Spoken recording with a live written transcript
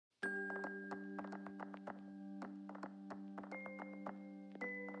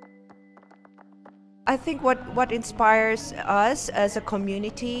I think what inspires us as a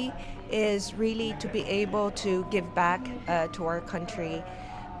community is really to be able to give back to our country.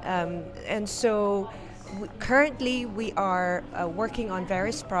 And so currently we are working on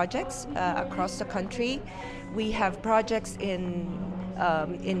various projects across the country. We have projects in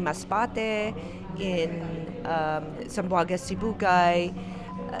Masbate, in Zamboanga Sibugay,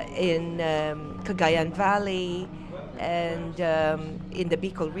 in Cagayan Valley, and in the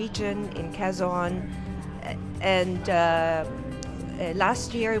Bicol region, in Quezon. And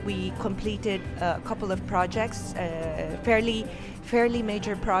last year we completed a couple of projects, fairly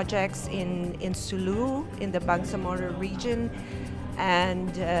major projects in Sulu, in the Bangsamoro region,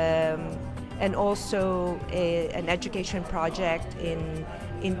 and also an education project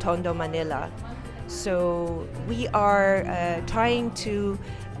in Tondo, Manila. So we are trying to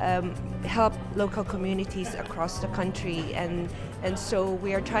help local communities across the country, and so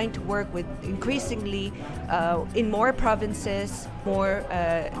we are trying to work with increasingly in more provinces, more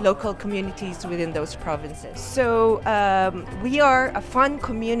local communities within those provinces. So we are a fun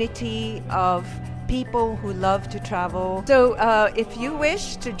community of people who love to travel. So if you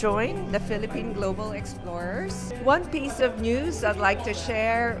wish to join the Philippine Global Explorers, one piece of news I'd like to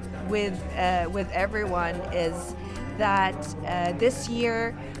share with everyone is that this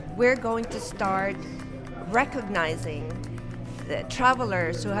year we're going to start recognizing the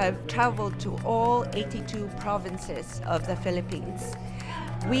travelers who have traveled to all 82 provinces of the Philippines.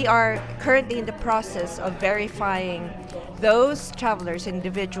 We are currently in the process of verifying those travelers,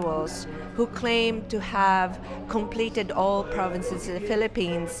 individuals who claim to have completed all provinces in the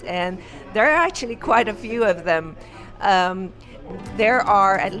Philippines, and there are actually quite a few of them. There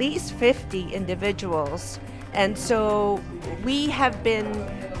are at least 50 individuals, and so we have been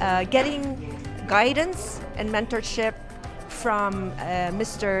getting guidance and mentorship from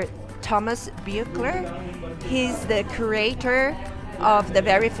Mr. Thomas Buechler. He's the curator of the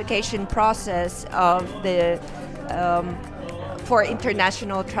verification process of the for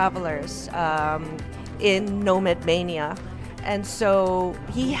international travelers in Nomad Mania. And so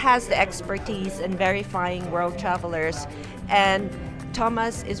he has the expertise in verifying world travelers, and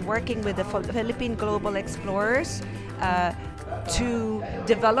Thomas is working with the Philippine Global Explorers to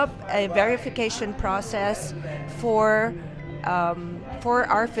develop a verification process for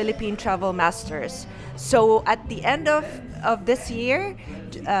our Philippine travel masters. So at the end of this year,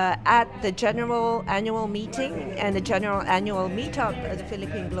 at the general annual meeting and the general annual meetup of the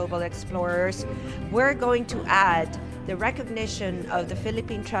Philippine Global Explorers, we're going to add the recognition of the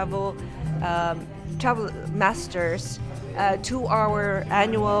Philippine travel masters to our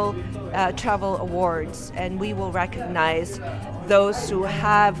annual travel awards, and we will recognize those who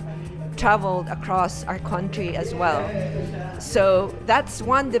have traveled across our country as well. So that's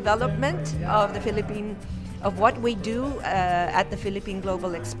one development of what we do at the Philippine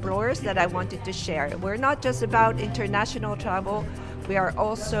Global Explorers that I wanted to share. We're not just about international travel, we are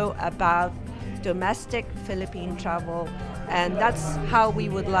also about domestic Philippine travel, and that's how we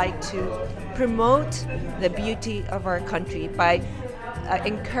would like to promote the beauty of our country by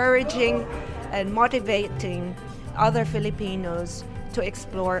encouraging and motivating other Filipinos to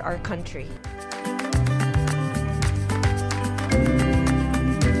explore our country.